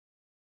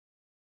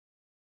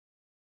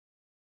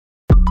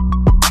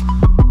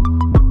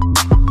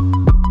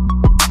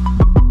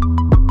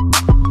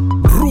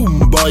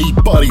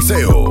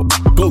Pariseo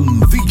con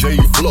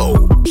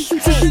DJFLOW.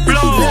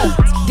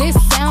 This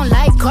sound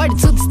like Cardi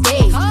to the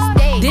stage.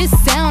 This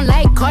sound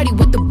like Cardi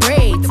with the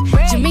braids.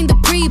 Jermaine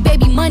Dupri,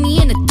 baby,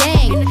 money in a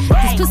thing.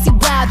 This pussy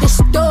wild, this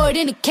stored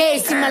in a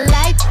cage. See my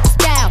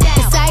lifestyle,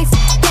 it's ice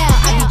down.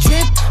 I be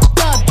dripped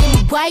up, get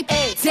me wipe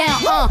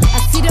down. I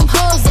see them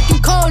hoes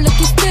looking cold,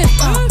 looking stiff.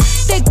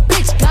 Thick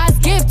bitch, God's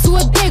gift to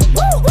a dick.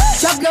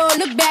 Drop low,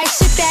 look back,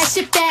 shit that,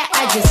 shit that.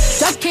 I just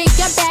drop cake,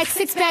 got back,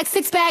 six pack.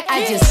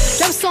 I just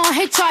drop song,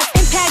 hit charts,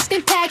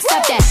 impact.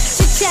 Stop that.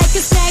 Shit check,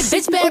 it's back,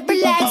 bitch, better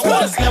relax. I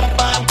want a slim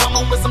fine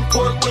woman with some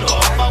pork with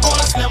her. I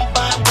want a slim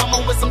fine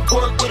woman with some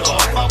pork with her.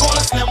 I want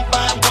a slim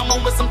fine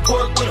woman with some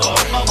pork with her.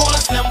 I want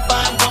a slim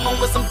fine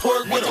woman with some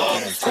pork with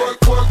her.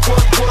 Pork with her.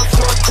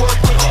 Pork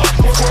with her.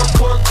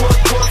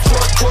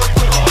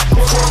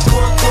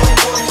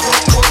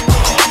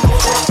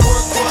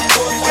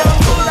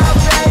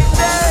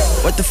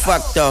 What the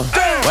fuck though?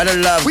 Where the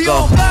love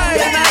go?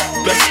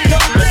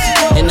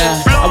 And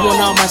I want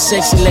all my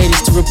sexy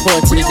ladies to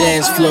report to the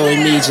dance floor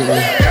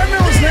immediately.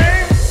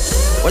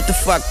 What the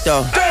fuck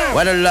though?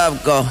 Where the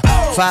love go?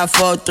 5,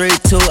 4, 3,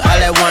 2, I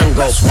let one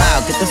go.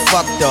 Wow, get the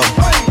fuck though.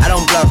 I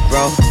don't bluff,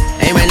 bro.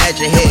 Aiming at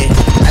your head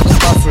like a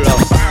buffalo.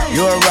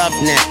 You a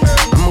roughneck,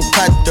 I'm a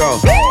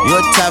cutthroat. You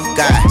a tough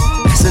guy.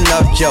 That's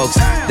enough jokes.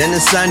 Then the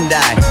sun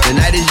died. The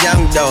night is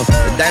young though.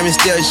 The diamond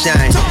still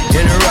shine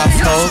in a rough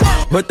hole.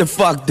 What the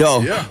fuck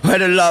though? Where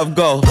the love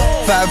go?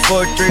 5,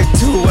 4, 3,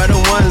 2, where the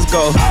ones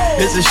go?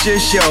 It's a shit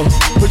show.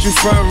 Put you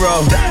front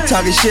row.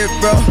 Talking shit,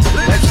 bro.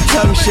 Let your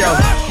tongue show.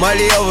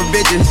 Money over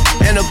bitches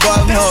and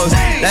above hoes.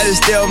 That is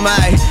still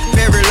my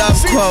favorite love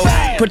quote.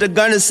 Put the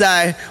gun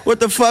aside. What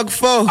the fuck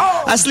for?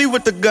 I sleep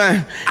with the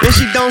gun. If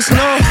she don't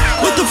snow,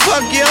 what the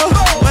fuck, yo?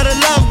 Where the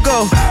love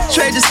go?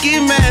 Trade the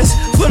ski mask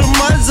for the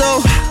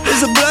muzzle.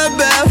 It's a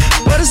bloodbath.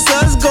 Where the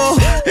suns go?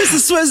 It's a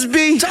Swiss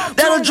beat.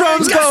 That'll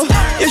drums go.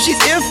 If she's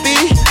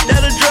iffy,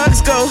 that'll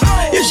drugs go.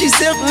 If she's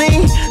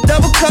simply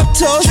double cup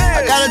toast,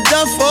 I got a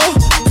duffel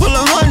full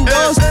of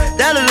hundos.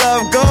 That'll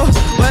love go.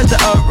 Where's the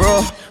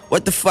uproar?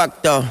 What the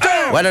fuck though?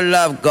 Where the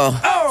love go?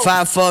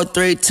 5, 4,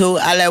 3, 2,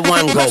 I let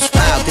one go.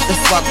 Wow, get the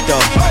fuck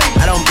though.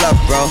 I don't bluff,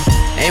 bro.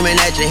 Aiming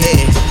at your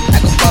head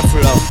like a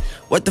buffalo.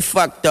 What the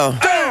fuck though?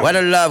 Where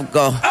the love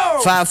go?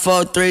 5,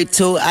 4, 3,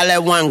 2, I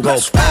let one go.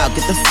 Wow,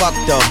 get the fuck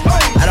though.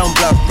 I don't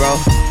bluff, bro.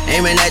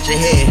 Aiming at your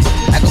head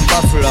like a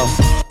buffalo.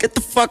 Get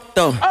the fuck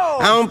though.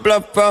 I don't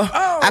bluff, bro.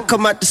 I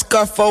come out the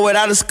scuffle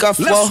without a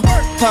scuffle.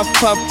 Puff,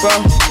 puff, bro.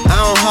 I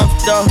don't huff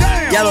though.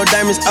 Yellow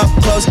diamonds up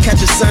close,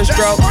 catch a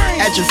sunstroke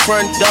at your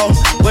front door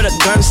with a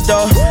gun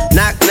store.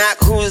 Knock,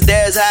 knock, who's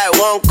there's how it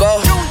won't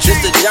go.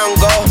 Just the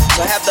jungle,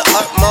 so have the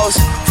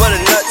utmost for the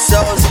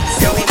nutsos.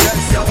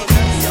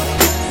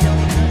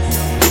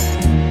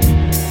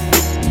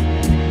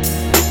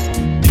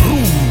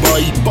 Rumba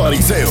y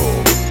Pariseo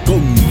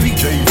con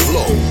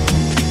DJFLOW.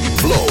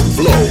 Flow.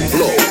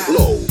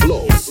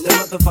 The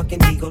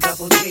motherfucking Eagle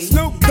Double G.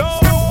 Snoop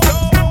Dogg.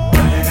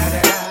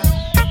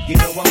 You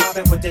know I'm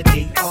mobbing with the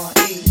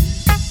D.R.E.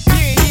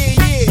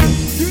 Yeah.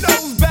 You know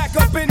who's back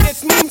up in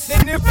this moose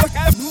and if I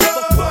have so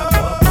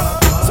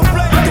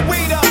blaze the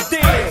weed up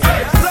there.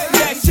 Blaze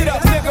that shit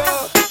up, nigga.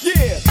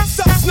 Yeah,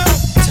 sup, Snoop.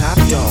 Top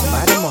dog,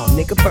 light 'em all,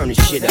 nigga, burn this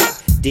shit up.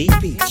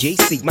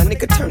 DPGC, my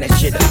nigga, turn that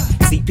shit up.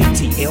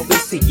 CPT,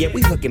 LBC, yeah,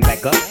 we hooking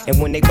back up. And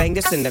when they bang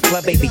us in the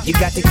club, baby, you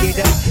got to get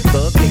up.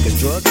 Thug niggas,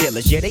 drug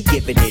dealers, yeah, they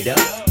giving it up.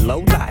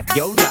 Low life,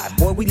 yo life,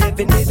 boy, we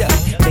living it up.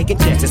 Taking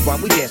chances while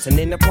we dancing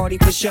in the party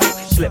for sure.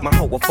 Slip my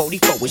hoe a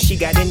 44 when she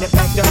got in the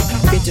back door.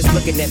 Bitches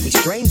looking at me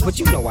strange, but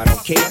you know I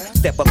don't care.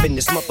 Step up in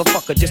this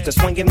motherfucker just to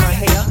swing in my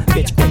hair.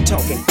 Bitch, quit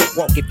talking, quit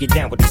walk if you're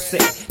down with the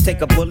sick.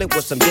 Take a bullet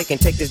with some dick and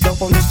take this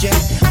dope on this jet.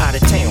 Out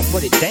of town,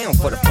 put it down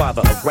for the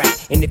father of rap.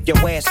 And if your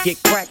ass get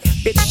crack,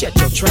 bitch, shut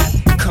your trap.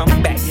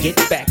 Come back, get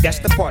back, that's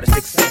the part of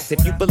success.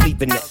 If you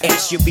believe in the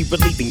X, you'll be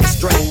relieving the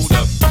stress. Hold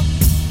up,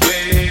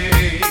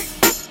 wait.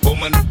 For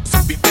my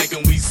niggas be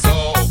thinking we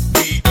soft,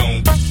 we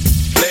gon'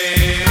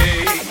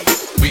 play.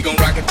 We gon'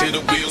 rock it till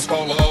the wheels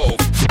fall off.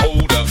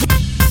 Hold up,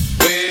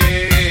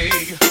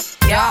 wait.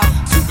 Yeah.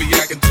 Super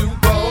yakking too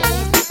bold.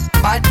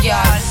 Bad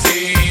girl.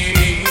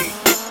 Hey,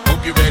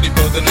 hope you're ready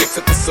for the next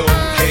episode.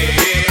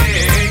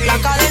 Hey. La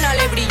cadena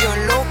le brilló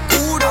en lo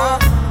oscuro.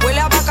 Huele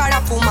a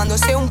bacara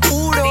fumándose un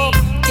puro.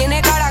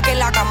 Tiene cara que en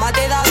la cama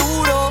te da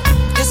duro.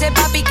 Yo sé,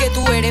 papi, que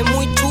tú eres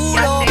muy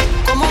chulo.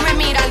 Como me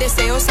mira, el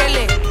deseo se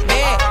le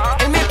ve.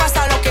 Él me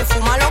pasa lo que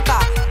fuma loca.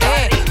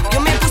 Yo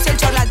me puse el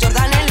chorla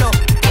Jordan en los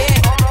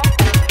pies.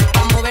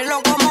 Vamos a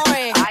verlo como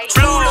es.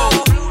 Chulo.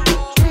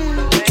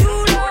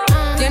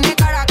 Tiene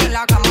cara que en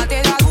la cama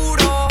te da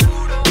duro.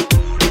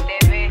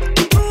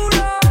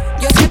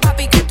 Yo sé,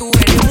 papi, que tú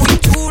eres muy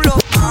chulo.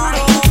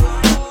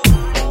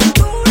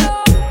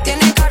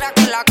 Tiene cara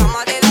que en la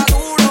cama te da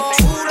duro.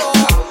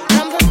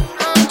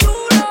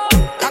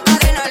 La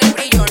cadena le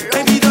brilló en los.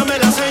 Baby, dame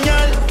la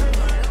señal.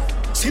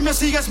 Si me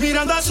sigues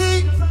mirando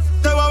así,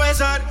 te voy a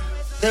besar.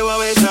 Te voy a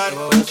besar.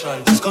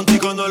 Es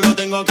contigo, no lo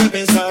tengo que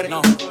pensar.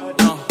 No.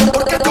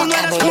 Porque tú no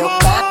eres como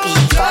papi.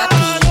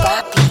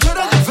 Tú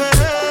eres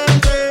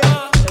diferente.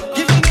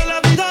 Viviendo la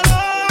vida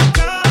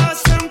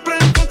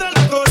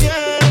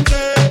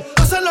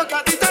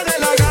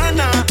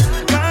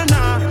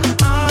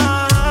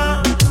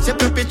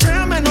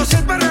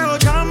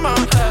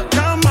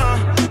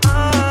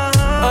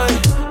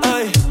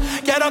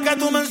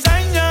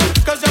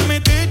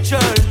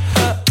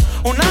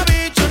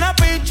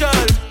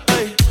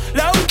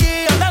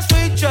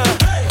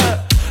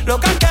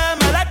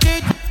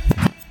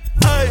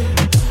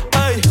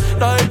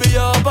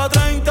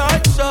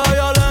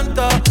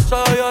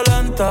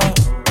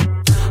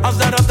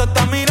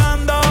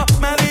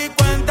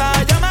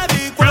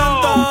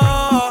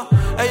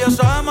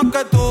más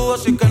que tú,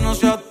 así que no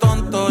seas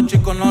tonto,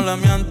 chico, no le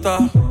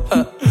mientas.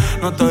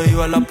 No te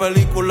digo en la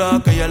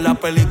película, que ella es la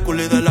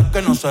película y de las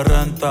que no se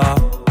renta.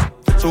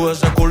 Sube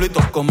ese culito,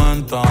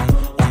 comentan.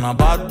 Una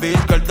bad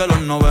bitch que el de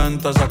los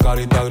 90. Esa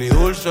carita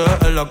agridulce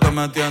es la que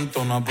me tienta.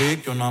 Una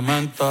pique, una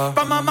menta.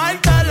 Pa'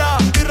 mamártela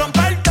y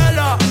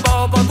rompértela.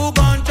 Bajo pa' tu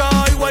cancha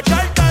y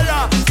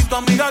guachártela. Si tu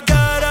amiga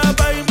quiere,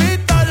 pa'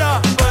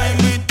 invitarla.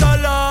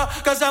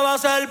 Que se va a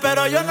hacer,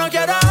 pero yo no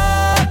quiero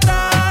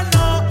otra,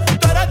 no.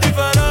 Tú eres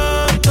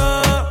diferente.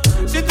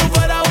 Si tú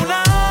fueras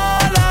una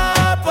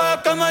ala, pues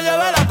que me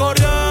lleve la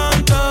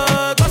corriente.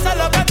 Tú haces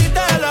lo que a ti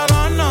te dé la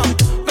gana.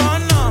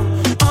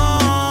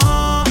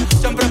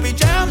 Siempre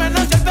pichea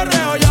menos si el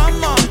perreo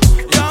llama.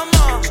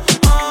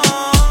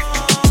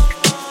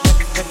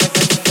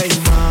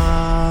 Hey,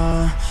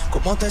 ma,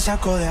 ¿cómo te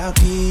saco de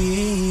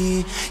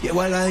aquí?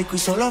 Llego a la disco y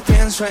solo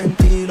pienso en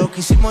ti. Lo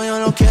que hicimos yo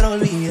no quiero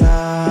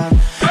olvidar.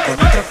 Con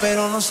otra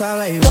pero no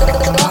sabe igual.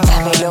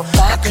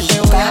 ¿A qué te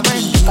voy a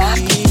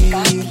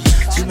mentir?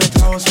 Si me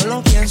trago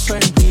solo pienso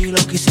en ti.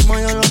 Lo que hicimos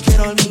yo no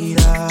quiero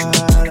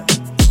olvidar.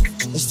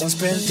 Estás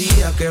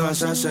perdida, ¿qué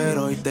vas a hacer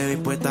hoy? Te vi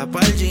puesta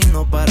para el gym,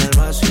 no para el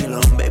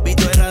vacilón. Baby,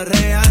 tú eras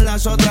real,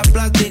 las otras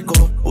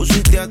plástico.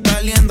 Pusiste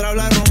hasta liendra,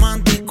 habla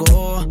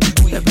romántico.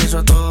 Te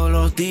pienso todos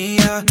los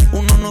días.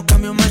 Uno no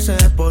cambia un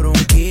Mercedes por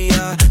un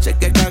Kia. Sé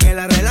que cagué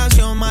la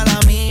relación, mala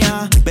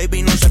mía.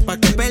 Baby, no sé pa'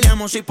 qué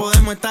peleamos si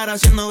podemos estar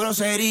haciendo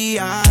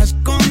groserías.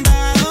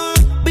 Condado,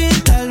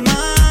 vista al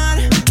mar.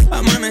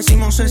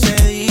 Amanecimos ese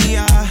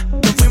día.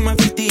 Nos fuimos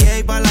a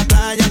 58 pa' la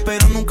playa,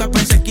 pero nunca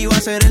pensé que iba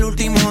a ser el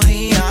último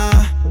día.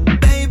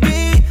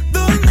 Baby,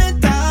 ¿dónde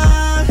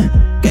estás?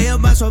 Que yo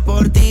paso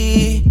por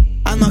ti.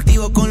 Ando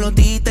activo con los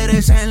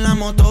títeres en la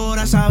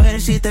motora, a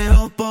saber si te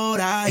veo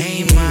por ahí.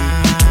 Hey,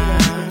 ma,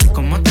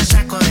 ¿cómo te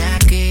saco de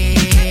aquí?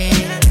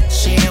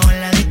 Si llevo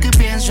en la disco y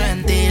pienso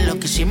en ti. Lo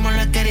que hicimos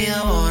lo he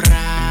querido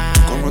borrar.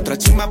 Con otra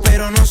chimba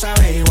pero no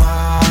sabe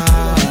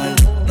igual.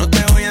 No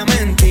te voy a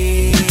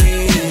mentir.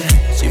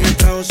 Si me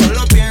trago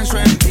solo pienso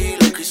en ti.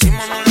 Lo que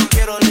hicimos no lo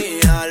quiero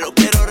olvidar. Lo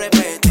quiero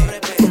repetir.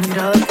 Tu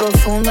mirada es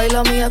profunda y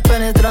la mía es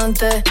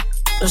penetrante.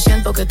 Yo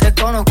siento que te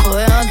conozco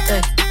de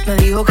antes. Me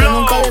dijo que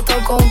nunca le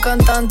tocó un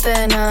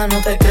cantante. Nada,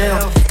 no te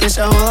creo. Que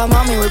se joda,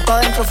 mami, voy pa'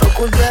 dentro, fue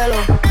culpelo.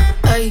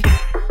 Ey,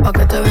 pa'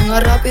 que te venga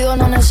rápido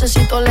no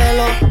necesito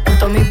lelo. En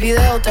todos mis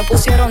videos te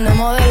pusieron de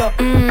modelo.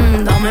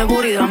 Dame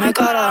booty, dame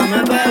cara,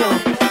 dame pelo.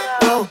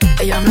 Wow,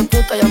 ella no es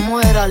puta, ella es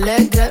mujer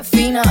alegre,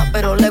 fina,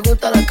 pero le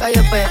gusta la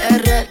calle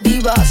PR.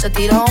 Diva, se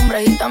tira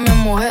hombres y también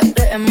mujeres.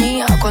 Es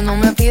mía, cuando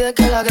me pide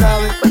que la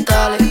grabe, pues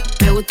dale.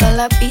 Me gustan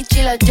las pichis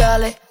y las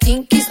yales,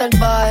 kinky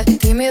salvaje.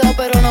 Tímido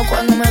pero no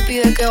cuando me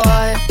pide que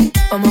baje.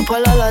 Vamos pa'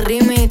 la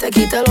rimi, te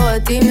quité lo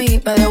de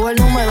Timmy. Me dejó el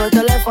número de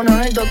teléfono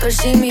en el Dr.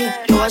 Simi.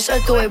 Yo voy a ser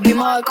tu baby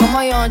mama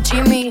como yo en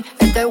Jimmy.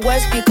 Este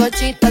West,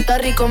 picochita, está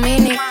rico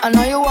mini. I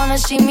know you wanna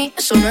see me,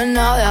 eso no es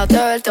nada, déjate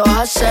ver, te vas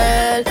a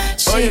hacer.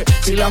 Sí, oye,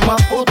 si las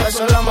más putas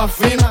son las más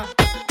finas.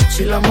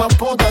 Si las más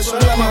putas son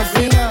las más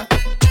finas.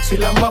 Si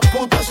las más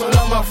putas son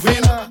las más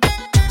finas.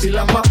 Si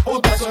las más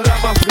putas son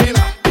las más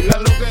finas.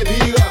 Digan lo que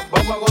digan,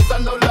 vamos a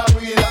gozarnos la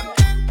vida.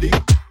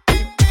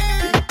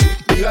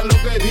 Digan lo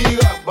que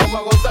digan, vamos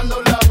a gozarnos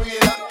la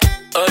vida.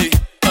 Ay,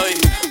 ay,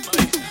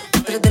 ay.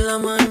 3 de la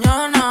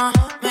mañana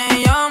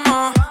me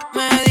llama,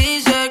 me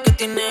dice que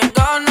tiene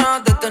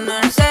ganas de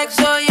tener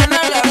sexo y en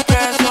el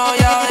expreso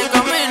ya de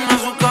camino a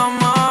su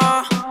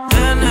cama.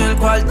 En el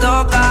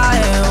cuarto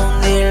cae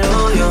un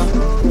diluvio,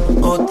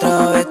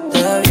 otra vez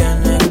te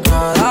viene,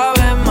 cada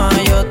vez más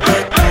yo te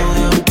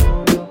estudio.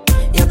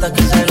 Y hasta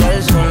que salga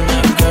el sol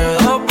me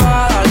quedo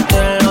para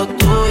darte lo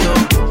tuyo.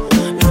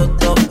 Los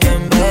dos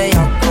bien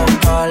bellacos,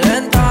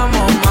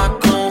 calentamos más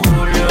con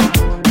Julio.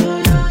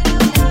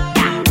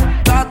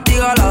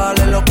 Castígala,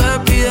 dale lo que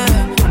pide.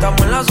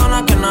 Estamos en la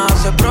zona que nada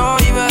se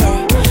prohíbe.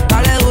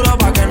 Dale duro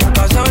pa' que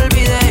nunca se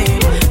olvide.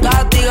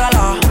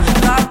 Castígala,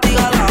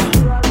 castígala.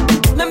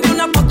 Me envió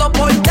una foto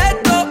por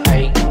texto,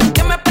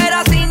 que me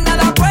espera sin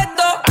nada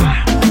puesto.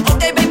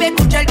 Ok, baby,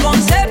 escucha el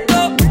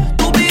concepto.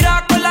 Tú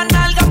miras con las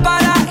nalgas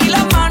para y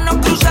las manos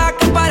cruzadas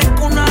que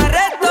parezco un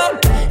arresto.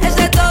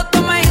 Ese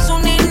toto me hizo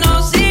un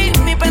himno, sí.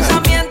 Mis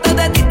pensamientos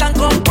de ti están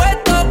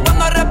compuestos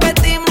cuando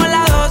repetimos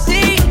la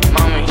dosis.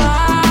 Mami,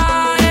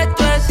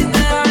 esto es sin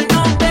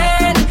dejarnos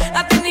ver.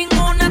 A ti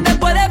ninguna te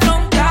puede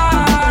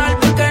broncear,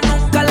 porque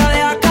nunca la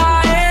dejas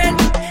caer.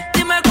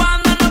 Dime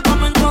cuándo nos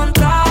vamos a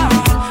encontrar.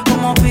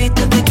 Como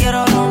viste te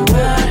quiero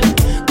romper.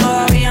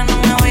 Todavía no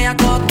me voy a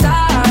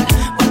acostar.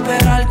 Voy a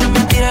esperar que me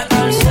tires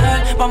al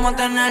cel. Vamos a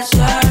tener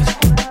sex.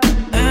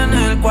 En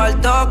el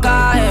cuarto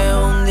cae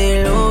un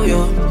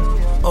diluvio,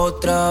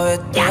 otra vez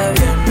te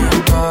viene,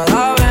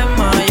 cada vez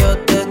más yo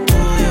te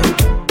estudio.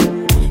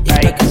 Y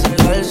hasta que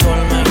salga el sol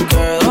me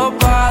quedo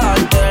para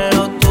darte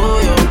lo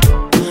tuyo.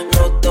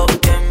 Los dos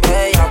bien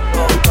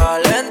bellacos,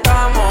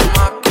 calentamos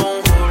más con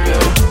Julio.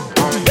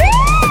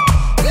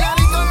 La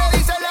disco le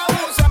dice la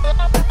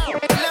abusadora.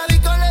 La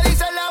disco le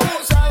dice la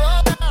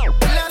abusadora.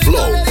 La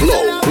disco le dice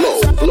la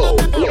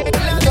abusadora.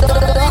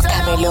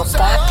 Dámelo,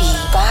 papi,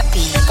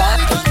 papi,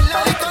 papi. La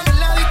disco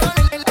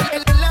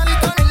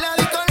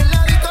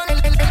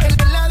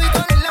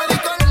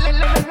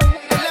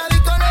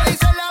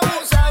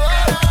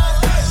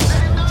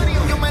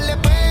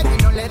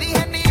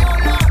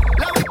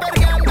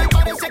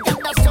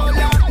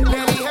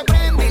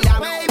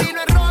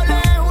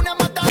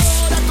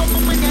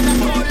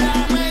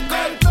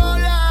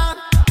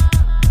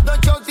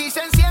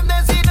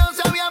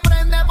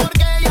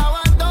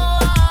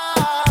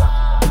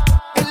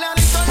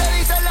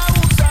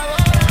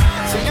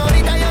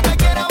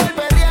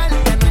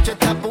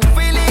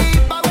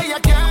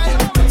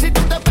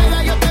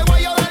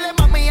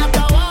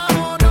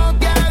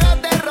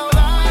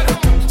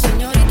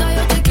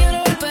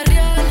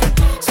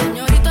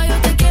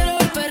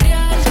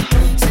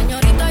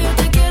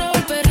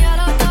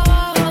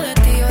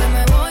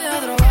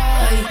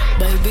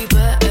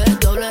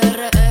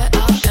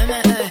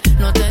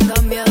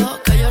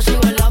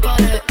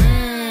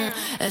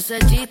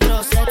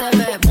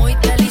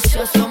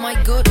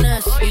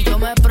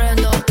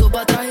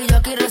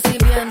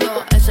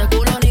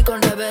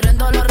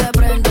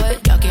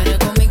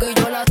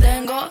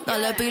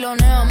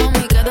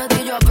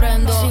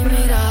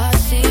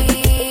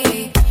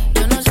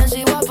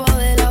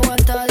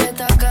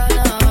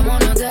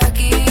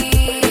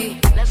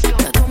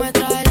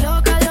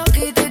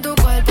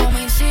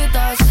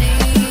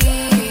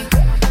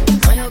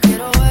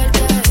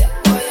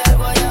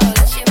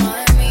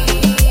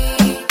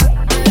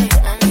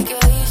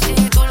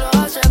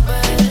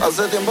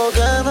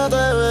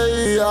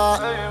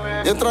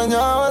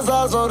pegado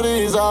esa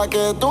sonrisa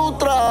que tú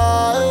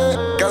traes,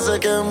 que hace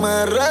que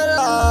me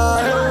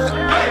relaje.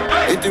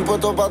 Y estoy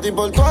puesto pa' ti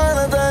por toda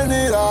la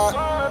eternidad.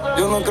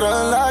 Yo no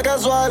creo en la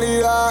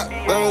casualidad.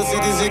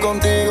 Bebecita, si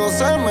contigo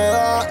se me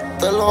da,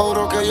 te lo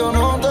juro que yo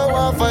no te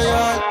voy a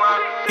fallar.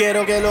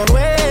 Quiero que lo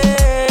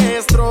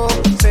nuestro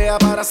sea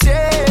para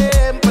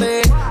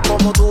siempre.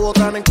 Como tu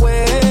otra no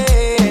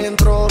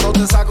encuentro, no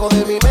te saco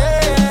de mi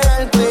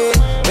mente.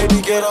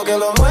 Baby, quiero que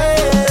lo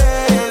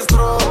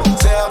nuestro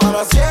sea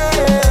para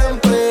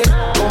siempre.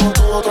 Como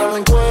tu otra no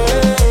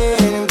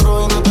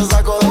encuentro y no te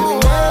saco de mi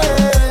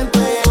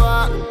mente.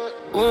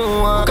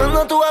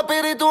 Buscando tu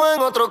espíritu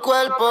en otro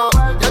cuerpo.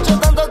 Ya he hecho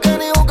tanto que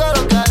ni busco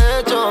lo que has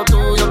hecho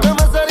tú. Yo que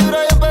me celebro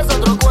y empecé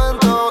otro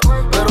cuento.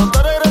 Pero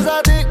te regresa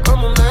a ti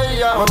como un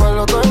ella. Me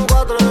acuerdo todo en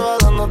cuatro y va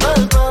dándote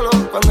el pelo.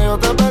 Cuando yo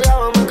te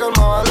peleaba me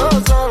calmaba los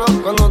celos.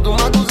 Cuando tú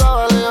me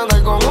acusabas de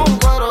andar con un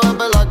cuero. Es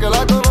verdad que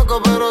la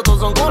conozco pero todos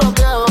son curos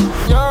viejos.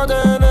 Yo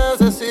te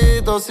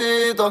necesito,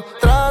 cito.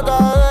 Trata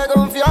de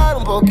confiar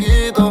un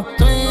poquito.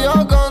 Tú y yo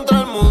contra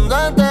el mundo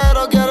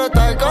entero. Quiero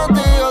estar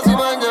contigo si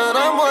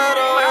mañana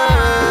muero,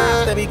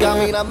 bebé. Te vi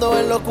caminando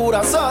en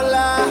locura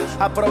sola.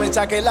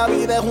 Aprovecha que la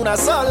vida es una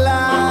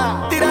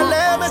sola.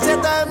 Tírale, me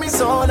sienta en mi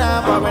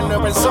zona pa' vernos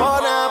en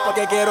persona.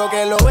 Porque quiero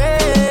que lo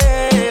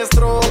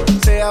nuestro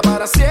sea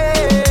para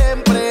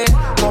siempre.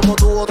 Como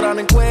tu otra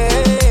no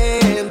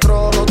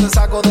encuentro, no te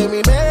saco de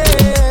mi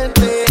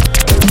mente.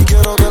 Baby,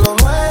 quiero que lo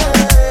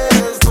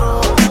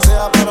nuestro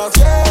sea para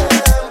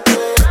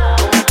siempre.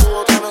 Como tu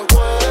otra no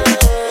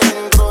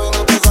encuentro y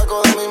no te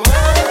saco de mi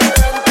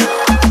mente.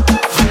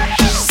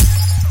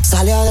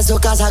 Salió de su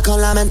casa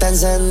con la mente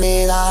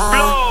encendida.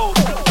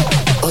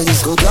 Hoy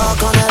discutió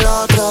con el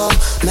otro,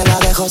 me la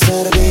dejó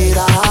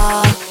servida.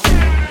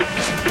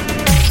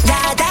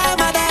 Ya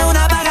llama de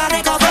una vaga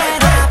rico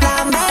buena.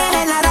 Plan B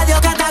en la radio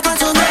canta con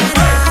su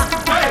nena.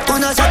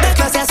 Uno shot de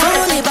clase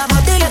azul y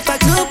vamos directo al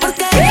club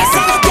porque ella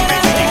se lo quiere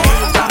ver.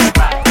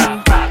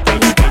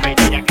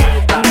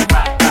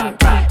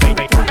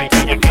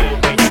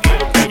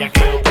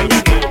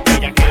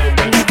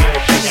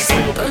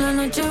 Toda la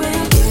noche ve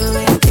aquí,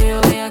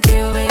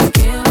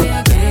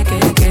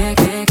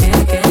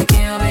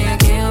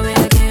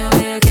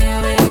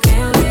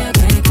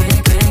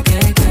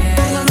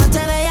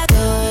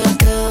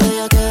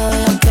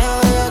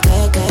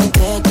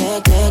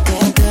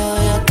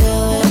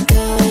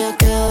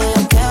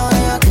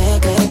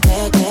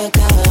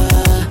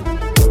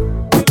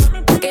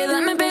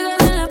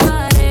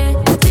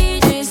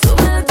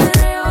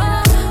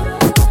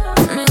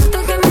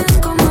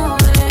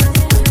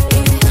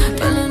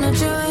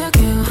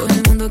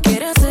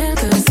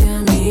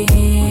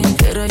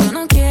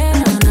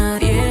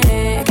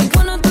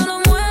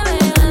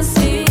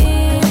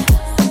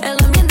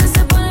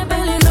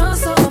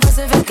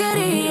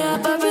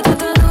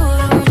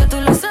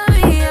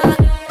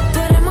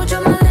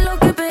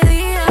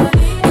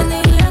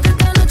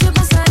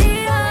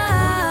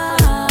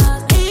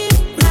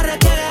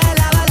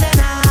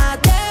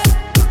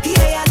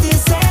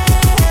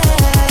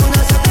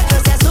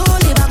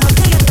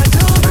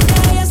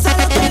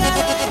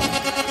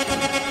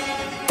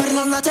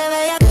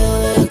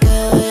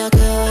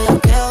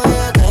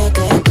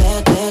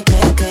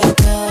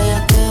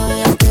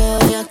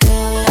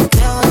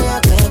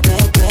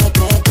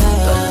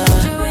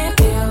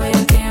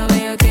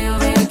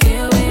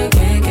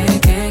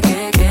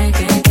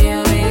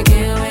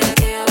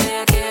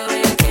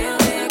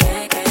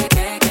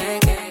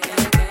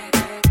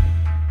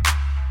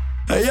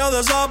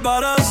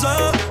 desaparece,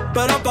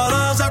 pero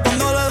aparece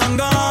cuando le dan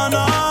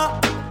ganas.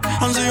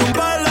 Han sido un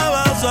par de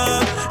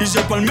veces, y si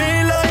es por mí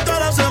le doy toda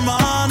la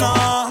semana.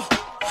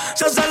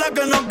 Se hace la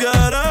que no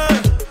quiere,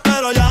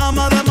 pero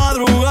llama de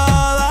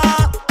madrugada.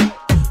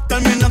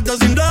 Terminaste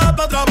sin rap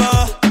otra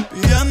vez,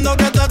 pidiendo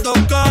que te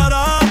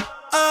tocara.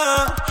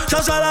 Se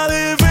hace la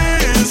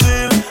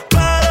difícil,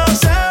 pero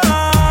se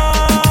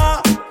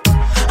va.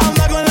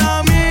 Anda con la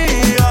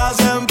amiga,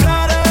 siempre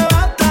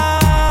arrebata,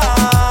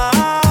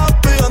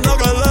 pidiendo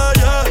que le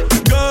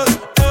llegue,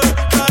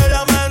 que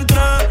ella me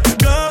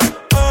entregue,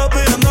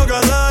 pidiendo que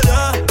le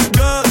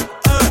llegue,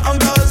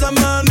 aunque a veces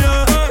me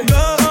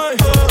niegue.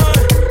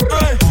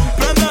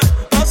 Prende,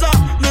 pasa,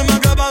 dime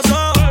qué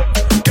pasó.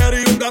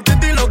 Quería un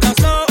gatito y lo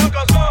casó.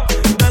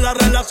 De las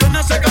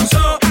relaciones se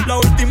cansó, la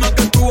última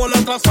que tuvo la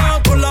atrasó.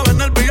 Por la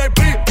ven el VIP,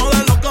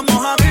 modelo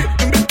como Javi,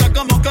 invita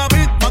como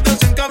Kavit, más de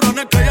 100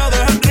 cabrones que ella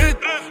deja en rit.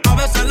 A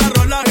veces la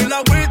rola y la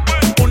wit,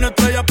 una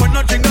estrella pues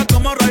no chinga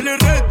como Riley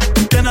Reid.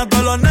 Tiene a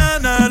todos los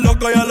nenes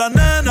locos y a las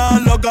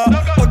nenas locas,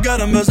 pues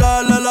quieren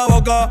besarle la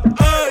boca.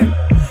 Hey,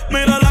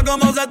 mírala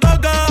cómo se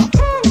toca,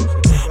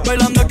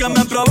 bailando que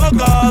me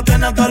provoca.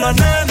 Tiene a todos los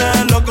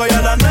nenes locos y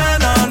a las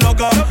nenas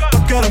locas,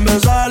 pues quieren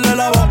besarle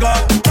la boca.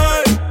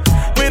 Hey,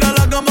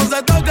 mírala cómo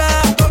se toca,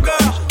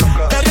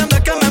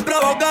 queriendo que me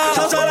provoca.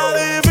 Se hace la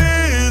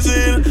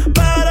difícil,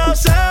 pero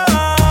se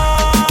va.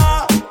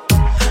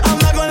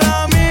 Anda con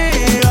la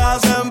amiga,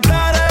 siempre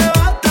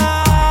arrebata,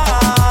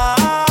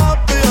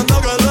 pidiendo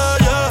que le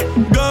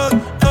llegue,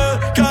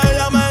 que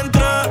ella me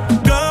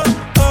entregue,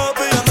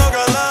 pidiendo que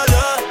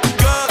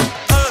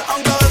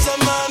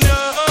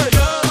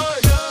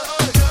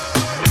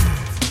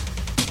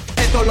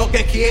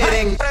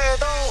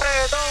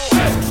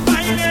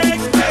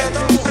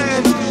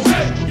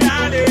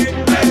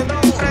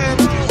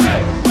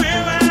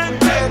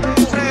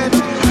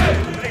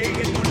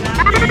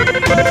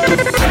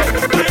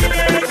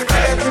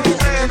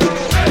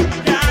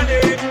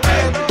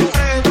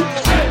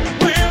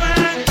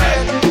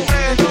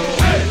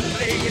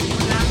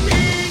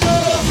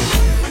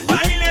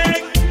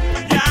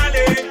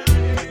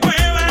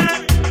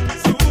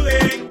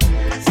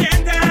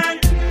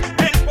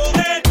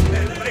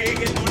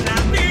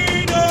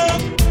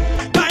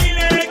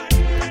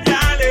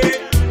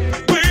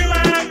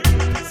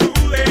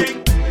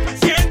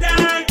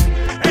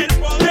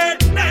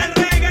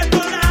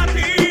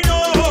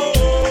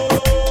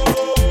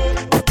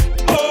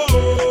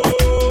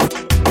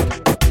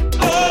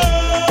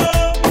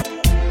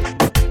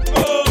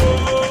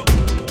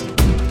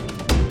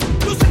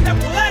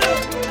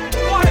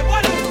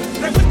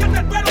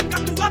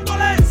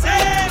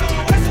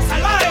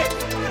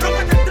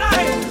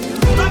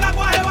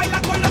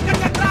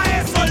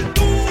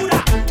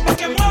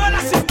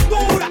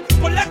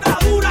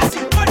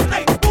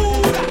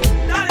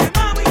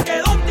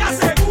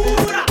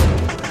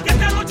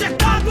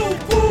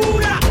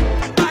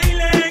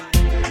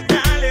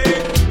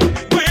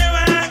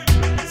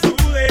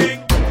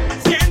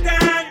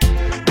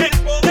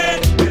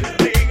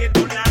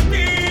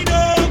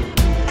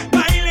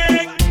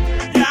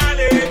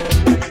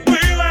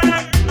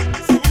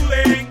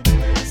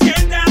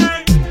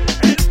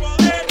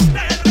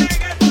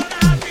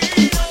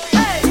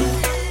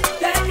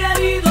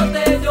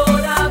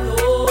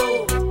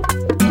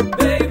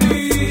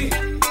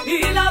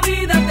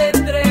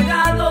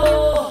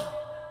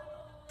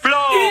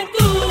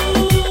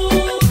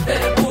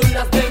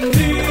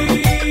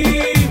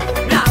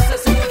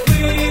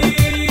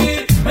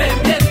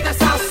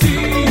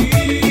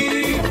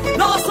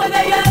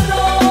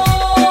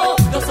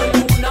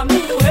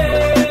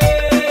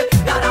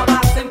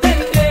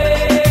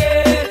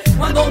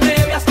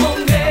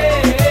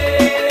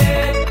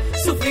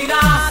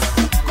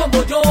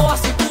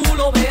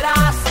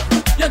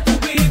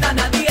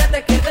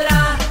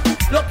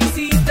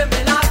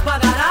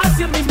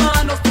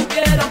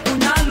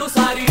lo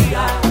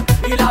usaría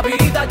y la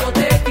vida yo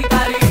te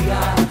quitaría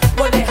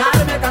por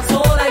dejarme tan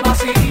sola y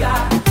vacía,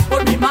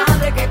 por mi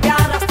madre que te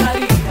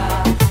arrastraría,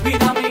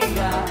 vida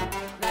mía.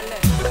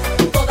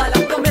 Toda la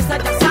promesa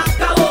ya se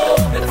acabó,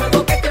 el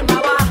fuego que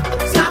quemaba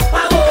se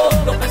apagó,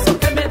 los besos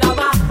que me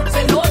daba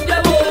se los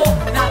llevó,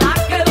 nada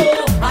quedó,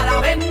 ahora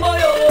vengo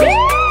yo.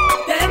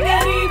 Te he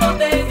querido,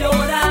 te he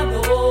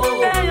llorado,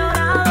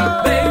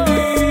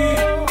 baby,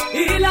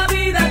 y la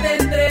vida te he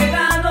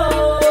entregado.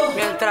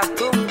 Mientras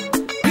tú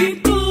Y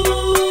tú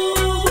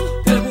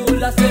te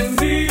burlas de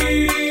mí,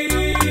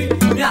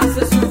 me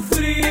haces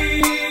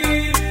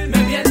sufrir, me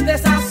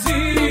mientes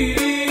así.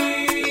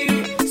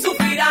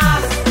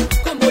 Sufrirás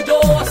como yo,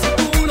 así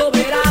tú lo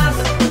verás.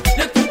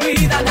 Y en tu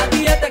vida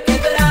nadie te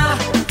quedará.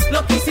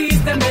 Lo que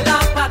hiciste me la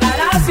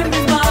pagarás. Si en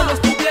mis manos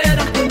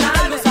tuvieran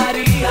puñal lo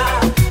usaría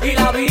y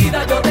la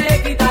vida yo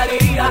te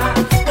quitaría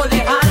por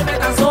dejarme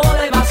tan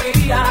sola y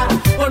vacía,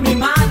 por mi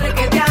madre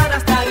que te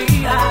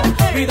arrastraría,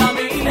 vida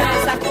mía.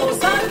 Esa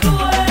cosa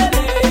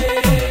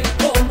duele,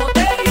 como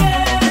te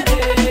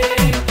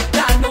hiere,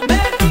 ya no me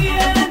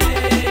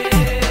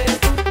tienes,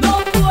 no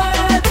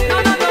puedes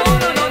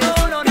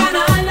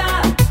ganarla.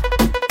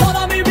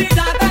 Toda mi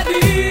vida te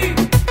di,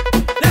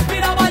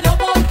 respiraba yo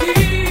por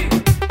ti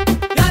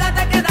y ahora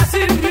te quedas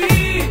sin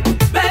mí,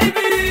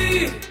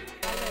 baby.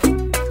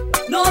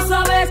 No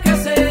sabes qué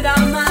ser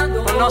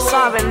amado, tú no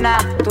sabes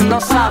nada, tú no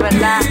sabes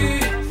nada.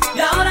 y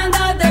ahora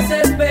andas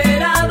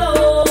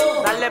desesperado.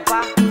 Dale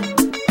pa.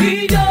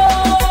 Y yo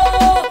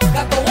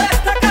canto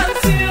esta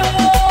canción,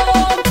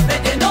 me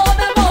lleno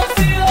de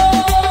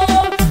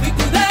emoción y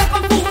tú de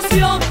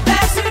confusión,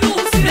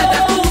 desilusión.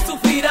 Mientras tú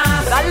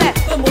sufrirás, Dale.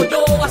 como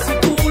yo, así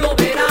tú lo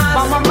verás.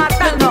 Vamos a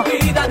matarnos. En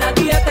tu vida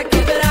nadie te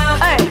quedará.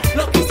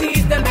 Lo que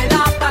hiciste me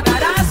la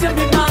pagarás. Si en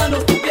mis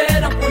manos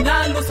tuvieran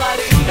puñal lo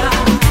usaría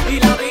y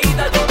la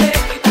vida yo te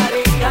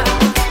quitaría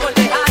por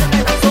dejarme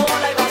tan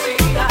sola y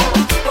vacía,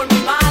 por mi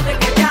madre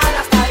que te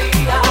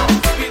arrastraría,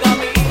 vida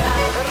mía.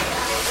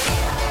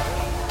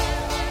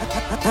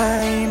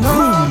 Ay, no.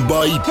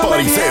 Rumba y No me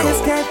pariseo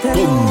digas que te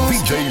con gusta,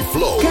 DJ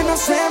Flow. que no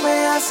se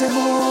me hace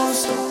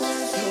justo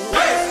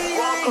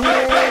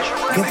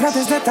que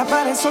trates de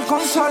tapar el sol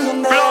con solo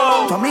un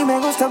dedo. Tú a mí me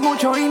gustas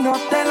mucho y no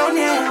te lo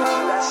niego.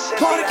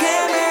 ¿Por qué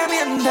me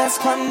mientes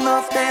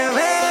cuando te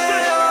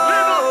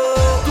veo?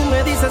 Tú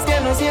me dices que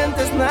no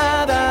sientes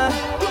nada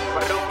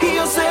y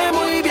yo sé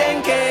muy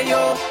bien que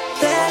yo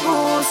te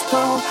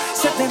gusto.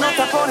 Se te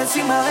nota por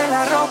encima de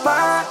la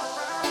ropa.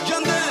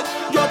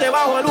 Yo te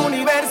bajo el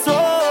universo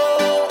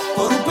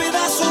Por un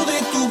pedazo de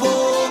tu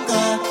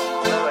boca.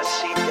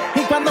 y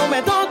cuando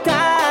me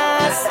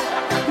tocas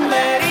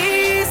me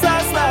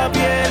erizas la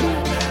piel,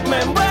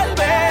 me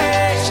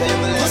envuelves.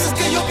 No haces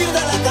que yo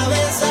pierda la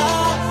cabeza.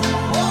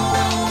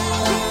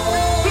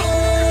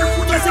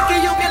 Tú haces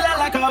que yo pierda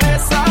la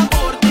cabeza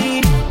por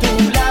ti,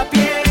 tú la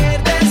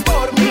pierdes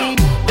por mí.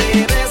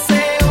 Te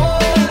deseo,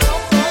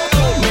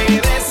 me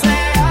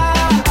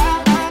deseas.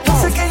 Tú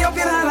haces que yo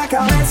pierda la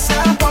cabeza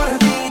por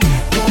ti,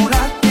 tú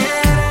la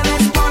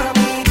pierdes por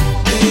mí.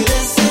 Te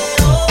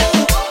deseo,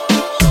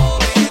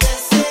 me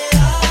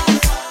deseas.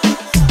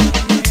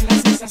 La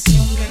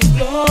sensación del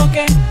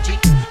bloque,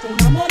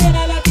 una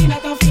morena latina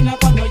tan fina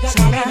cuando ella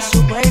Será camina.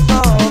 su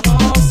cuerpo,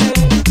 No sé,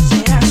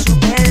 será su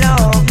pelo.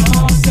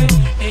 no sé,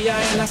 ella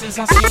es la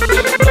sensación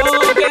del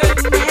bloque.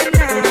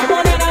 Una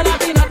morena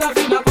latina tan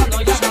fina cuando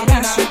ella Será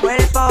camina. su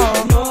cuerpo,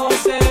 No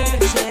sé,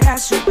 será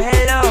su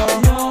pelo.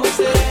 no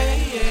sé.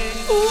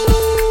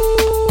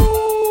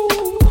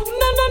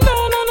 No, no, no,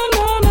 no, no,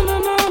 no, no,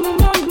 no,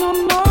 no, no, no,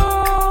 no.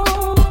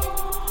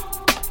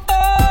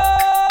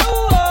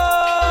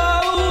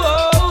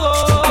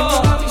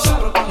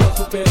 Cuando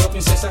tu pelo,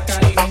 princesa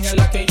caribeña,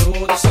 la que yo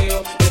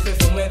deseo. El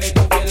perfume de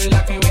tu piel es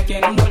la que me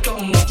tiene envuelto.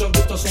 Muchos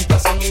gustos sin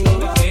placer, mi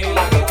mundo de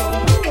la que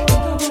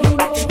todo.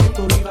 Que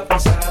tú iba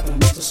pensando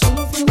en esto,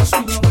 solo fue un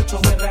sueño hecho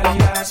de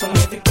realidad.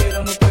 Solamente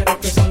quiero, no puedo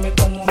expresarme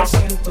como me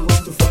siento.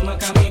 Tu forma de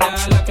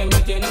caminar, la que me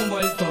tiene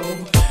envuelto.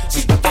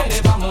 Si tú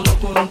quieres, vámonos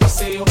por un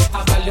paseo.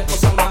 Hablarle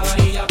cosas malas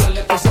y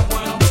hablarle cosas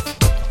buenas.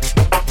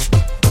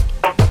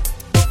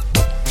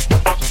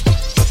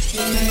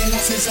 Tiene la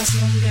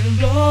sensación del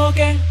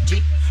bloque.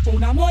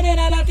 Una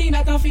morena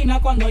latina tan fina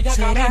cuando ella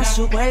Será camina.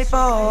 su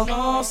cuerpo,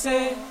 No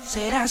sé,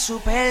 será su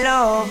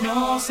pelo.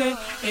 no sé,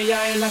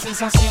 ella es la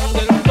sensación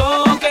del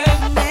bloque.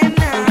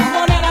 Una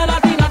morena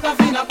latina tan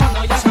fina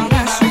cuando ella Será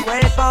camina. su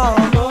cuerpo,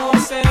 No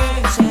sé,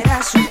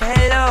 será su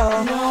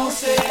pelo. no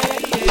sé.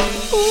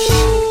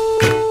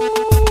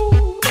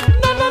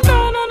 No, no,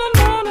 no, no, no,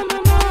 no, no,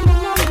 no,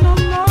 no, no,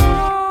 no.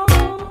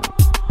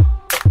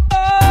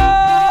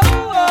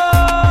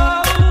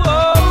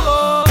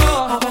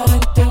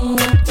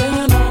 Aparentemente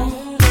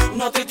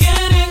no te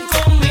quieren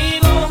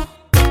conmigo.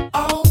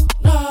 Oh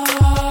no,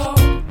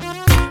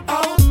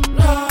 oh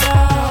no.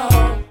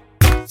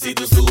 Si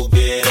tú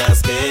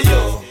supieras que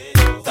yo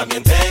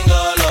también tengo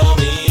lo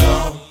mío.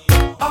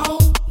 Oh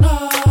no,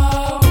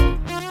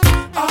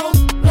 oh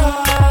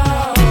no.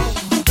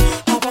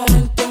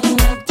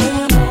 Aparentemente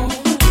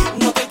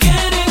no te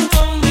quieren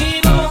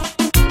conmigo.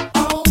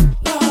 Oh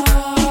no,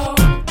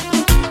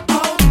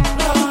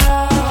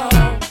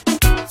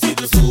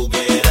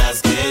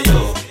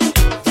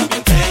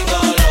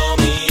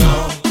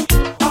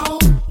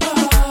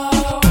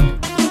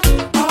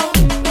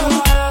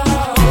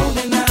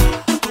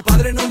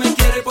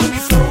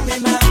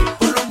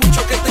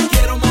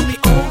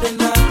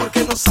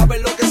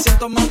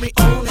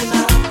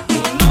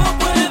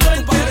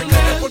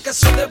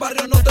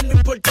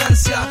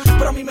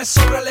 me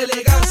sobra la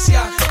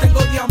elegancia. Tengo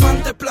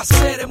diamantes,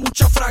 placeres,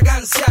 mucha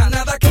fragancia.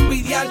 Nada que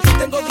envidiar,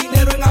 tengo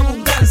dinero en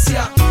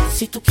abundancia.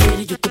 Si tú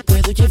quieres yo te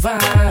puedo llevar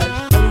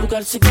a un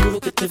lugar seguro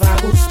que te va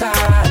a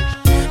gustar.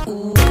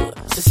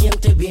 Se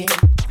siente bien,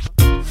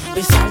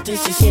 besarte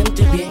se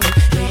siente bien.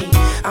 Hey,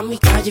 a mi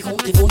callejón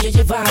te voy a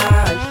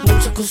llevar.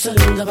 Muchas cosas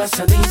lindas vas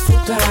a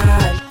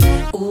disfrutar.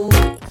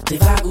 Te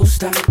va a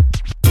gustar.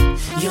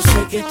 Yo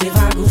sé que te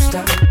va a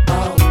gustar.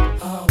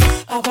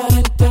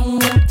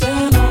 Aparentemente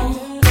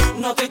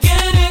no te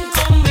quieren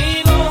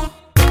conmigo.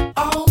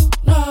 Oh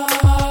no,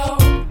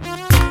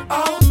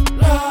 oh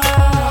no.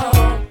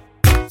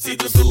 Si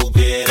tú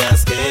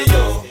supieras que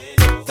yo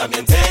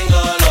también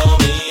tengo lo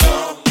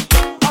mío.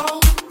 Oh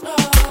no.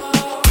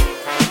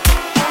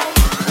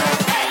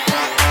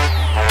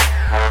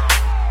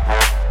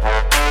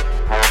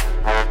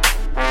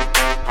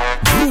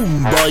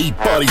 Rumba y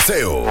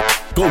pariseo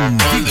con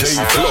DJ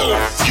Flow.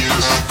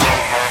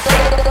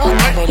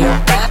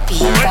 Papi,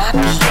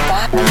 papi,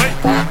 papi,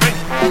 papi.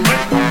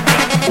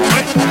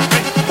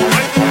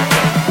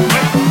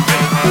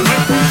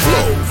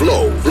 Flow,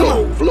 flow,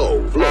 flow, flow,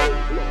 flow.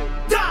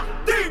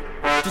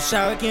 Tú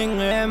sabes quién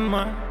es,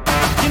 man.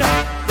 You know.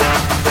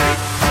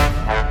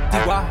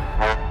 Igual.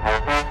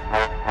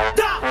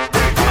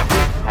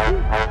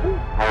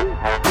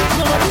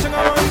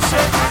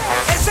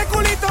 Ese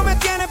culito me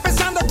tiene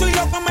pensando, estoy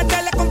loco en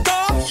meterle con todo.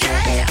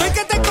 Estoy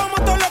que te como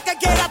todo lo que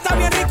quiera, está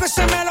bien rico y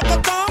se me lo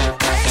costó.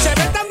 Se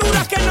ven tan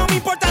duras que no me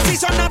importa si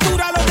son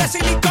naturales o de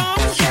silicón.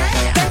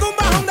 Tengo un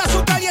bajón de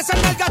azúcar y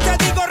esas nalgas te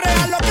digo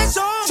real lo que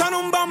son. Son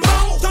un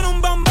bombón, son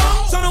un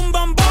bombón, son un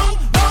bombón,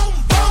 bom,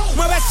 bom.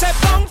 Mueve ese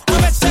bom,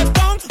 mueve ese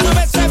bom,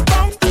 mueve ese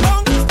bom,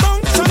 bom,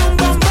 bom. Son un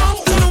bombón,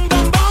 son un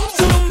bombón,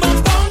 son un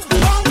bombón,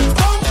 bom,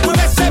 bom.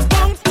 Mueve ese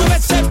bom, mueve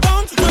ese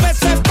bom, mueve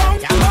ese bom,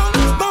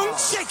 bom, bom.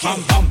 Bom,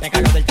 bom,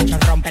 pégalo del techo,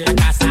 rompe la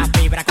casa.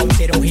 Fibra con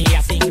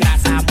cirugía sin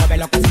grasa. Mueve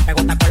lo que sin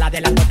pegota con la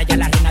de la botella,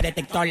 la reina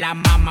detectó la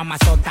mamá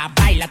mazota.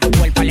 Baila tu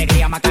cuerpo,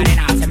 alegría,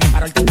 Macarena. Se me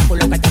paró el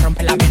tentáculo que te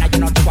rompe la vena. Yo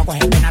no te voy a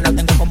coger pena, lo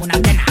tengo como una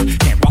antena.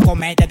 Te voy a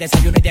comer de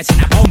desayuno y de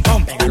cena. Bom,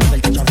 bom, pégalo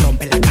del techo,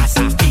 rompe la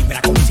casa.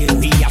 Fibra con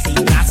cirugía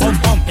sin grasa. Bom,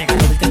 bom,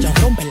 pégalo del techo,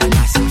 rompe la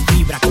casa.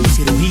 Fibra con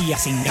cirugía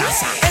sin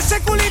grasa.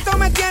 Ese culito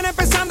me tiene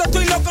pensando,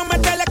 estoy loco en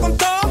meterle con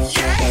todo.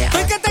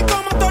 Estoy que te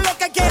como todo lo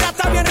que quiera,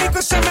 está bien rico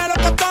y se me lo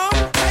costó.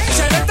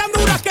 Se ven tan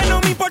duras que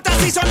no me importa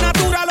si son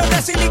naturales o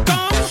de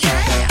silicón.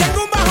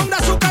 Tengo un bajón de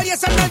azúcar y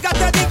esas nalgas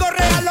te digo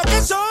real lo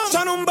que son.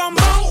 Son un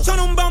bombón, son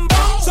un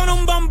bombón, son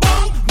un bombón,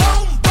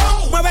 bom,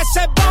 bom. Mueve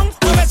ese bom,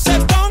 mueve ese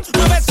bom,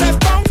 mueve ese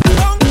bom,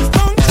 bom,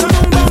 bom. Son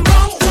un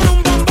bombón, son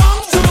un bombón,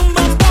 son un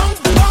bombón,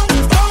 bom,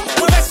 bom.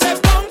 Mueve ese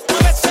bom,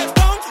 mueve ese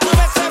bom,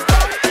 mueve ese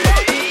bom.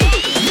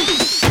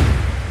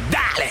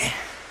 Dale.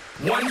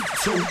 1,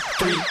 2,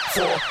 3,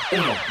 4.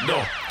 1,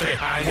 2, 3.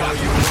 I know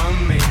you want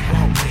me.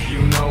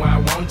 You know I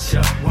want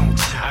ya.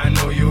 I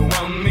know you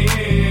want me.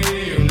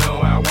 You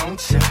know I want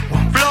ya. I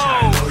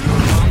know you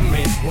want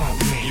me.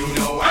 You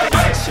know I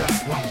want ya.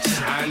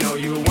 I know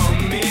you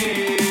want me.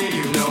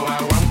 You know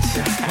I want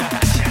ya.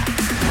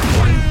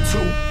 1, 2,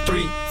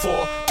 3,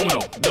 4. 1,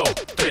 2,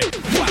 3,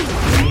 4.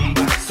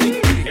 Rumba, sí.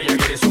 Ella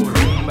quiere su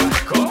rumba.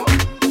 ¿Cómo?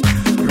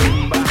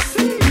 Rumba,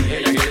 sí.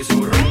 Ella quiere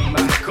su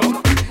rumba.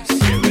 ¿Cómo? Si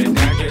es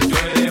verdad que tú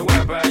eres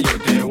guapa, yo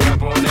te voy a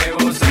poner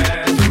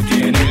gozar. Tú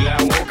tienes la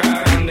boca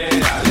grande,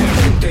 dale,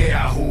 ponte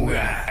a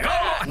jugar.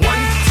 1, 2,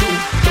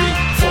 3,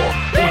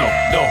 4. 1,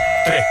 2,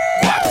 3,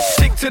 4.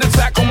 Stick to the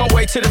track on my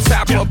way to the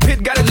top. A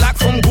pit got it locked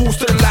from goose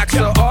to the locks.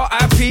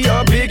 R.I.P.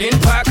 a big in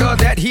Parker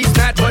that he's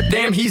not, but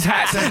damn he's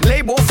hot.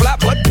 Label flop,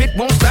 but Pit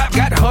won't stop.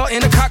 Got her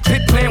in the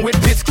cockpit playing with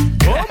bits.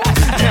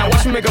 Now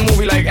watch me make a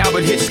movie like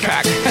Albert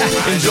Hitchcock.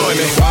 Enjoy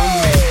me.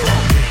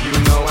 You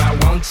know I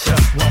want ya.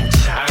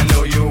 I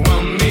know you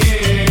want me.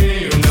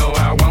 You know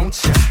I want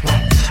ya.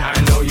 I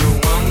know you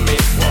want me.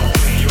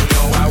 You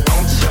know I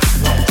want ya.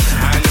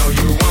 I know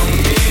you want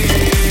me.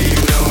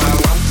 You know I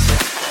want ya.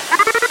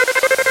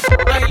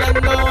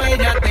 Bailando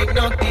ella te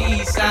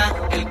hipnotiza,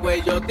 el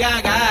cuello te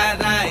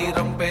agarra y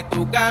rompe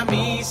tu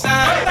camisa.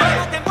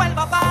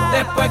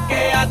 Después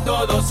que a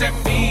todos se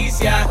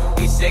envicia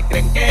y se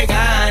creen que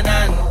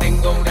ganan,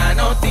 tengo una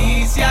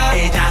noticia.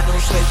 Ella no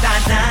suelta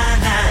na,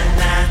 na,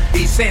 na,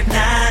 dice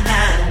na, na,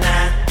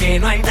 na, que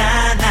no hay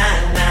na, na,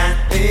 na.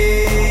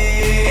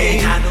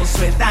 Ella no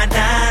suelta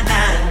na,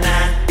 na, na,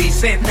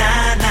 dice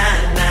na, na,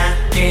 na,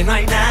 que no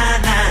hay na,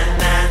 na,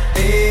 na.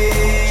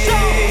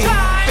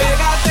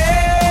 Pégate,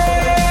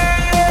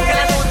 que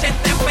la noche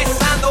está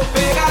empezando,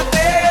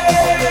 pégate.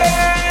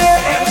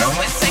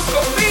 Rómpese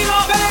conmigo,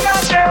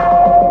 pégate.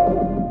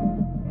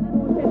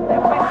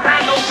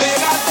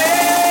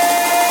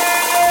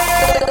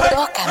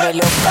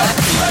 Tócamelo,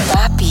 papi,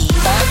 papi,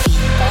 papi,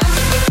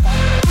 papi.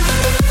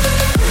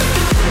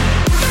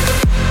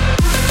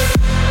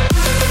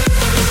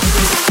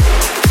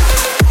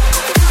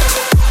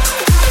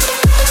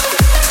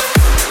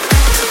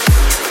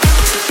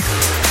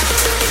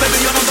 Baby,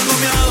 yo no tengo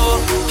miedo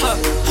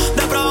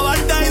de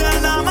probarte y de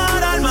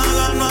enamorarme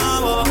de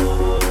nuevo.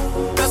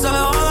 Que se me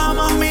joda,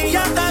 mami,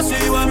 ya te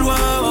sigo el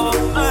juego.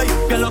 Ey,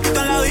 que lo que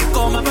en la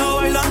disco me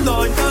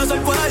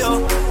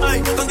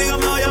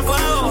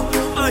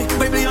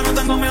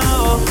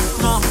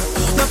no.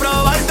 De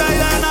probarte y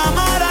de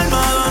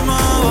enamorarme de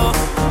nuevo.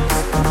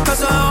 Que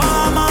se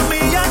joda,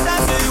 mami, ya te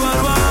sigo el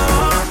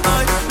huevo.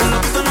 Ay, me lo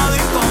quito en la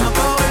disco, me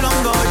quedo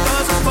bailando y todo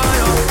eso fue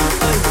yo.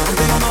 Ay,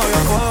 contigo no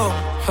había fuego.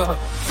 Flow.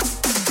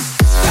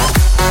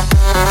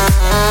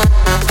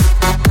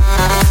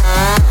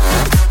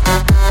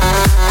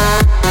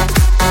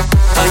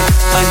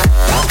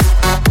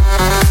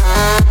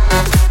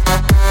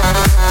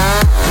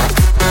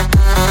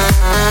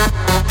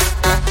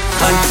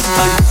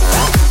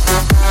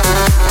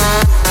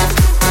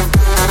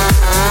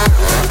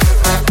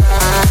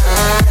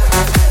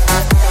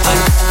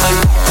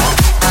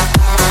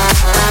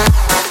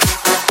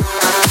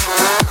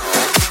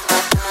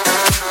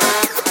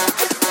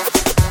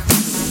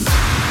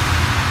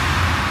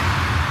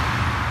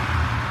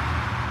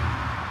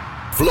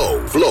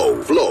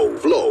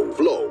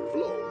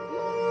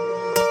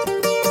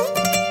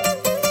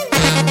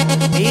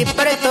 Y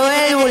presto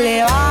el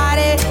bulevar,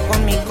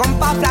 con mi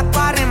compa flaco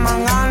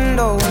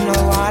arremangando. Unos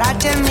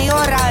guaraches en mi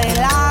gorra de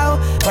lado,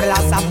 por la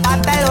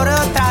zapata el oro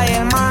trae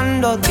el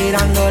mando.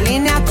 Tirando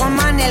líneas con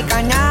Maniel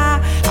Cañá,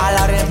 a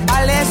la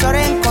respalde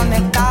Soren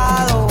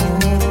conectado.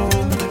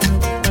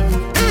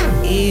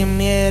 Y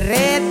mi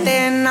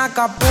rete en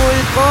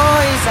Acapulco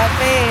y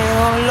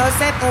Zapeo los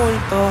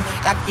sepulto.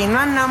 Y aquí no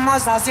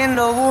andamos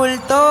haciendo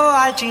bulto,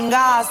 al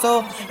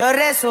chingazo yo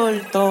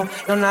resulto.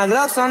 Y una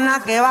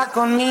gloxona que va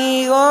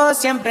conmigo,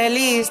 siempre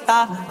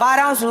lista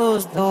para un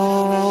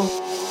susto.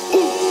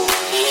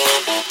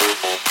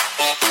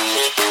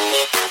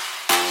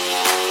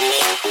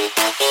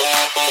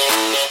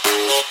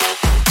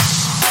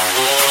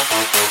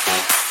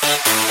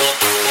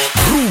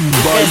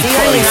 Rumba y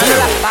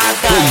pariseo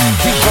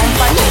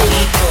con DJ.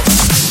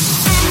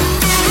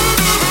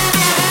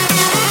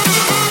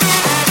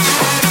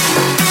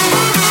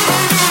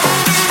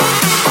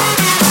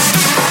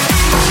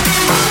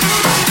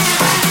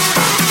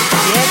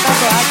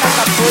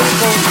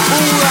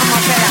 Pura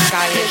mafia de la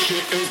calle.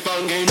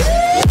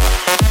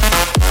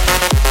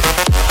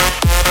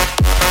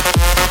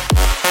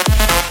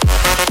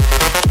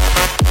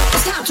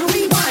 It's time to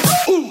rewind.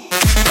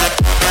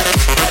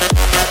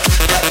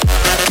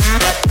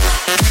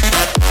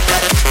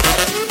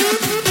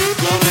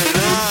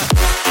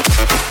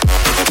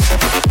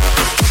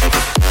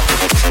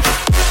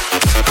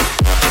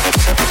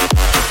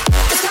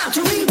 It's time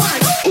to rewind.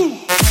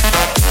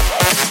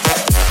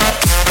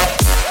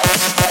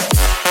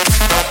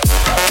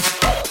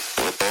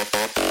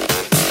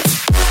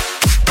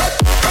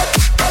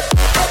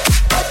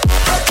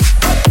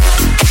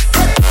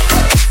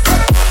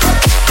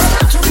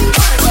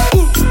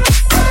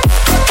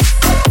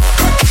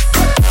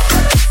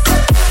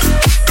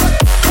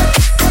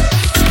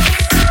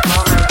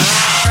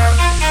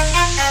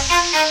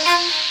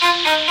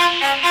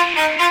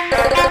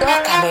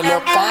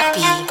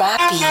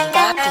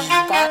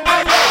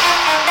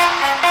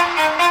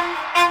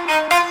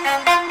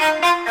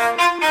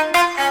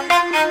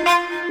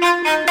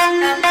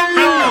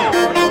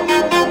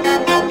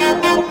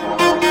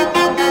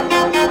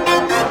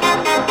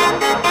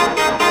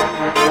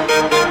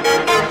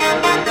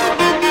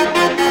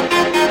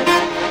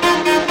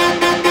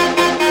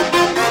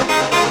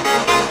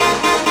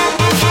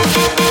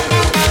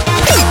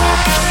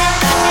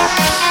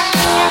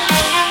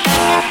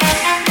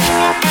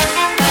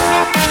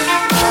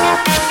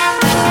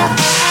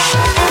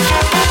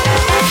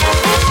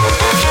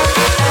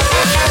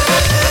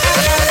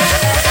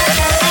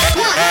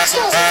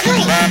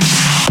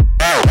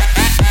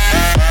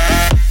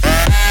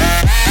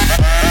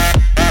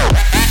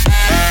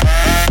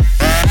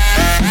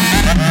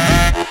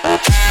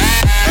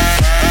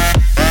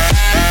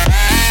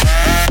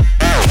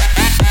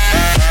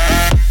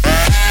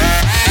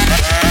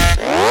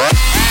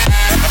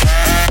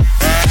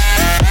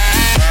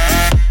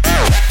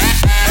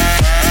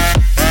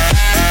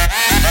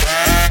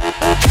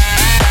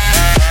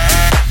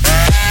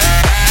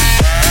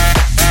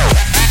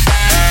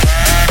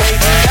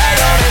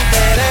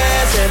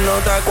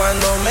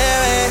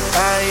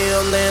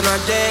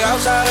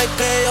 sabes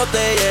que yo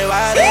te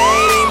llevaré.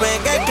 Dime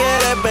qué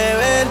quieres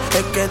beber,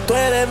 es que tú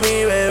eres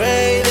mi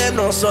bebé. Y de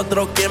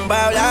nosotros quién va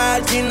a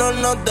hablar si no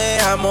nos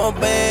dejamos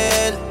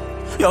ver.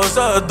 Y a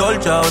veces es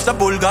dolce, a veces es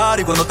vulgar.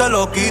 Y cuando te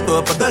lo quito,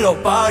 después de los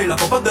parties,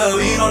 las copas de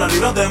vino, las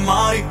libras de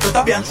maíz. Tú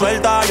estás bien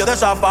suelta, yo de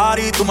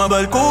safari. Tú me ves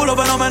el culo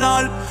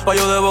fenomenal, pa'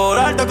 yo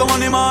devorarte como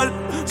animal.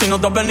 Si no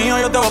te has venido,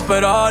 yo te voy a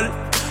esperar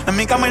en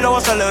mi cama y lo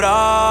voy a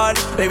celebrar.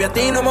 Baby, a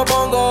ti no me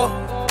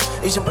pongo,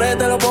 y siempre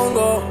te lo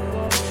pongo.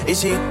 Y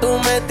si tú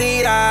me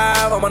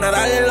tiras, vamos a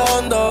nadar en lo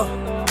hondo.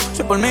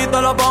 Si por mí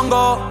te lo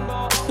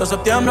pongo, de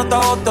septiembre hasta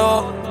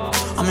agosto.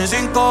 A mis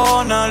 5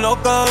 cojones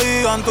lo que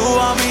digan tus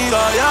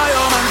amigas. Ya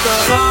yo me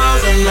enteré,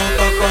 se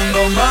nota cuando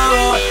me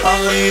ves.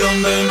 Ahí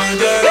donde me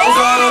llegas,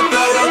 sabes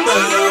que yo te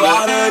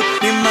llevaré.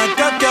 Dime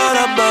qué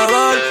quieres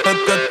beber, es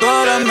que tú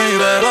eres mi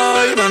bebé.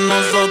 Y de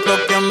nosotros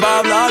quién va a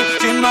hablar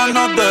si no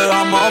nos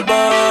dejamos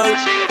ver.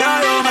 Ya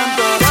yo me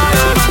enteré,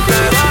 yo me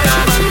enteré, yo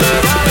me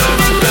enteré, yo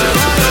me enteré.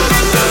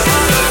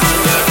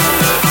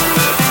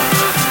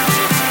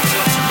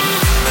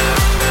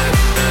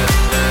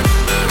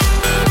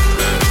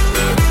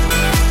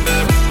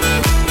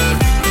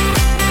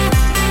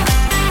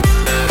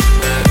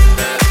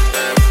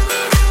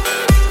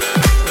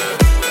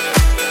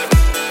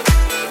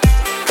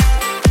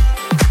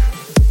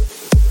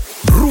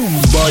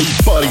 Rumba y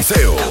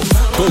pariseo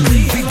con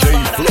DJ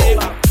Flow.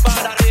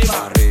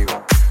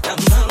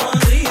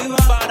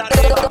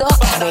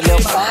 Tócamelo,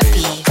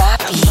 papi,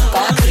 papi,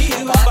 papi,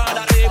 papi.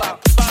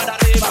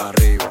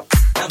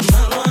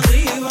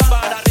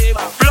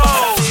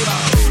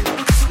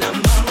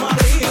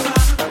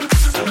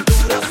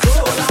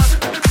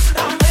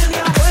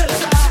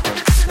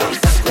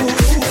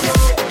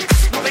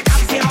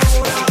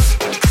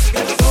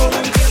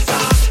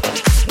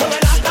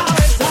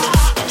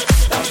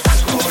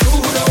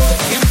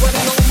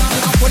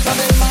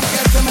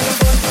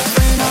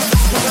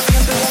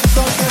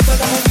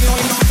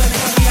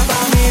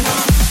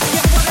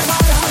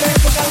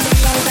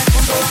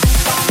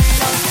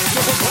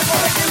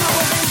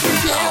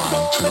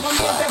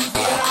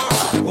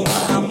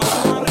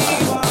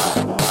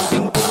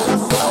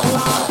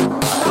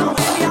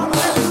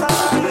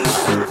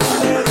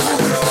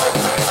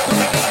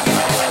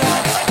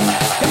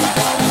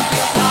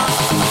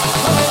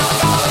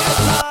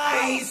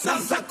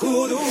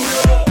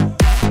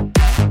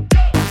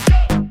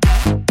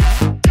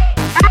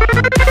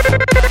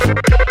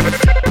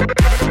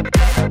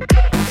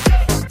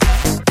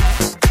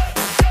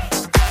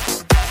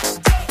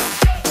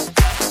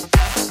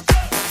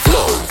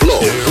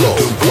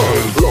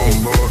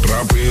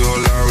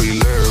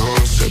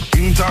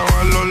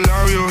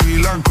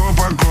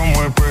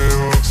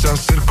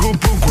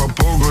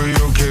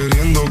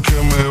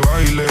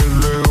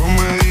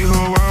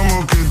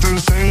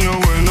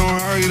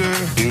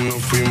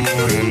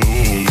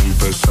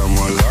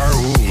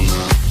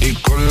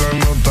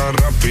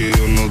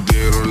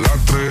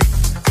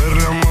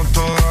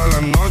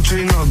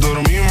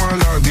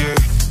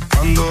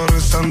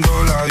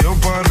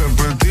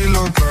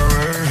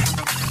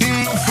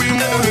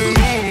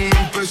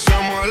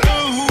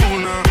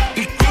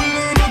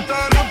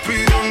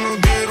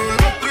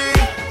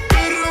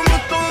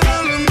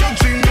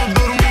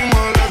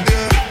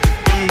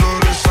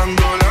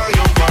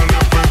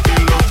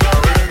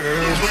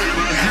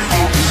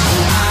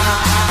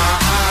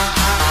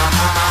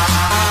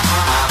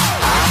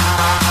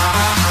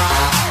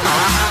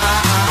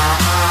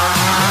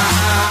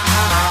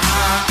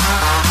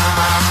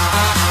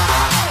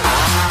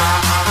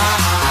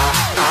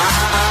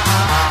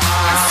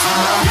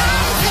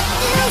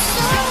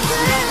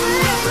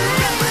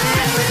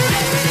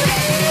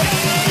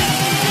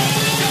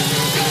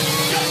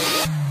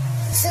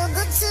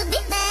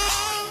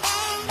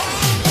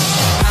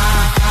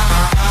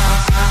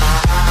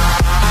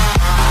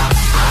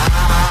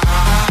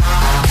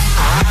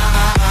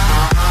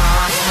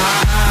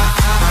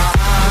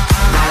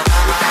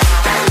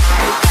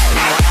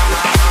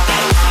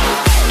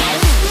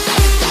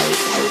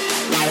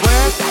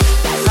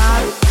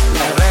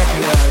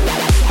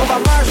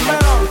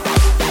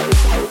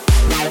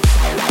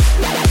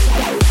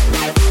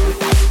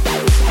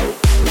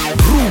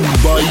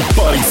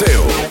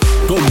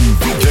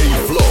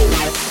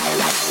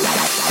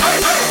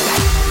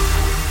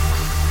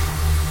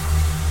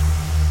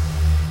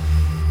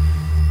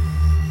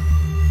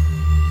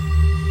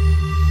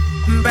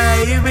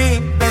 Baby,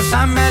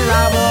 bésame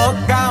la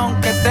boca,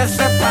 aunque te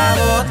sepa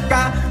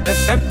vodka.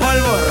 Ese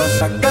polvo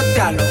rosa que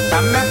te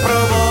aloca me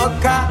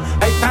provoca.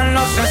 Ahí están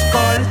los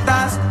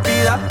escoltas,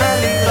 vida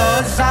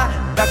peligrosa.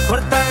 La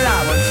corta en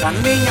la bolsa,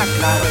 niña,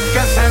 claro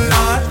que se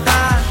nota.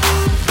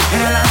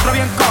 En el antro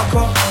bien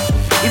coco,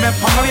 y me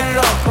pongo bien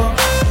loco.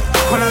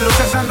 Con las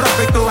luces en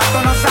rojo y tu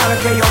gato no sabe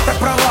que yo te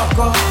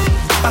provoco.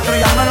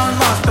 Patrullando los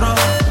monstruos,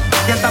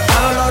 bien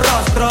tapados los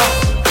rostros.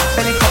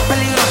 Peligro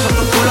peligroso,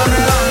 tu culo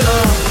redondo.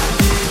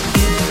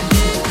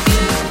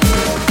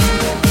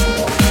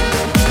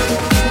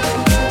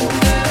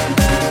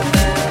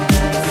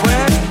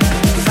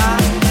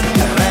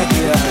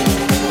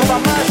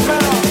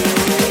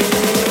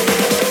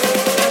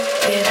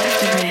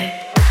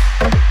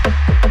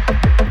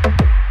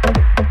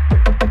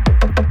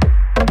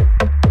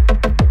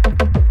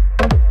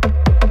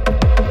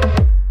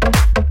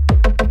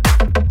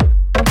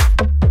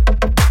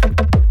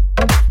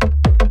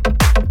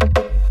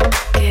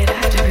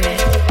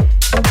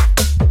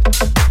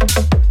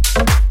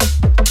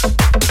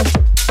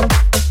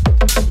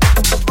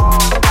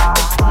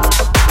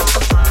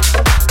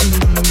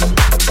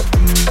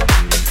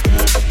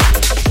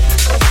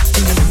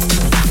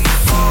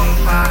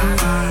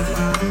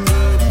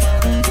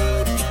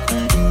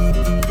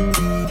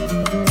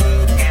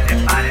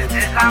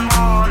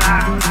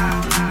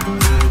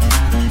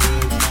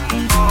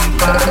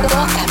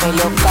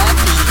 Tócamelo,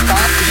 papi,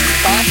 papi,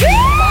 papi,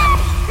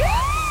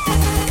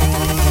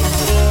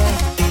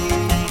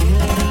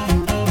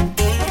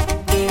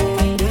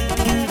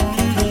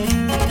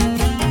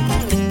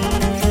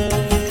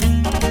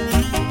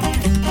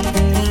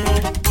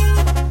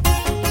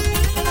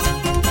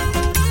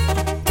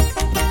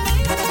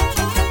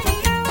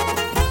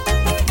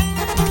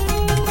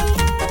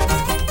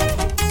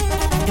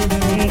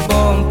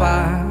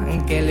 Compa,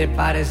 ¿qué le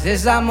parece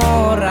esa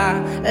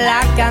morra?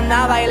 La que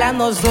anda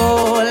bailando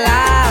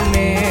sola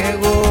me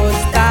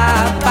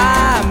gusta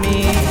pa'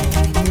 mí.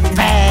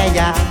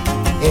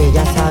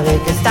 Ella sabe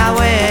que está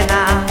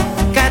buena,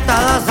 que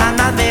todos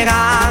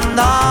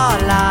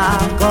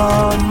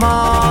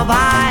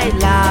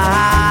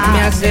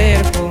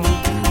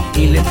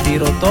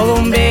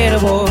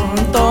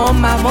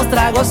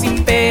tragos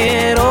sin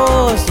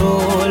pero,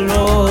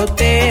 solo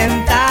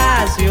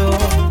tentación.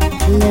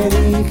 Le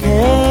dije,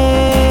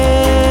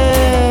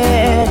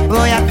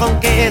 voy a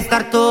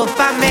conquistar tu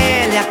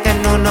familia, que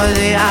en unos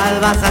días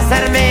vas a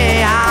ser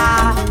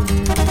mía.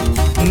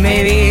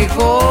 Me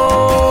dijo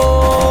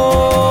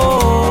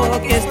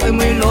que estoy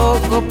muy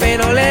loco,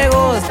 pero le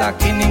gusta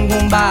que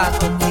ningún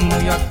vato como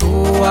yo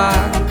actúa.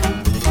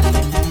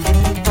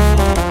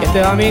 ¿Qué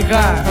te va,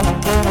 mija?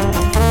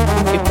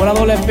 Y por la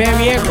doble P,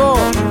 viejo.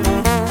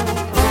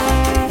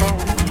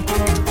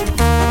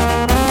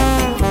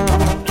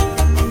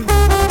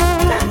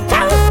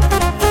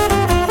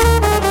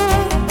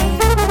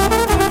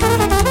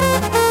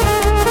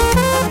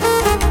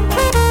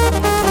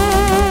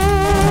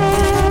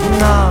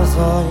 No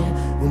soy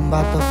un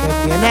vato que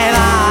tiene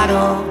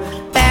varo,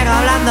 pero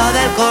hablando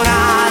del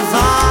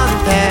corazón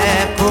te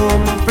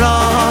cumplo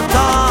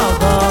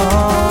todo.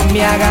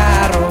 Me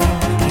agarro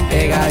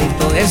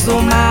pegadito de su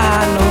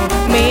mano,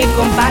 mi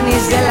compa ni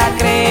se la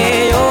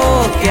creyó,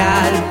 que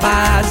al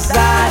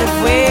pasar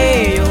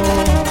fue yo.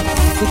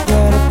 Tu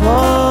cuerpo,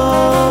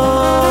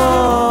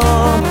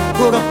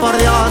 juro por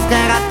Dios que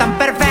era tan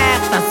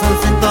perfecta, su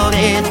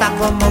cinturita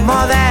como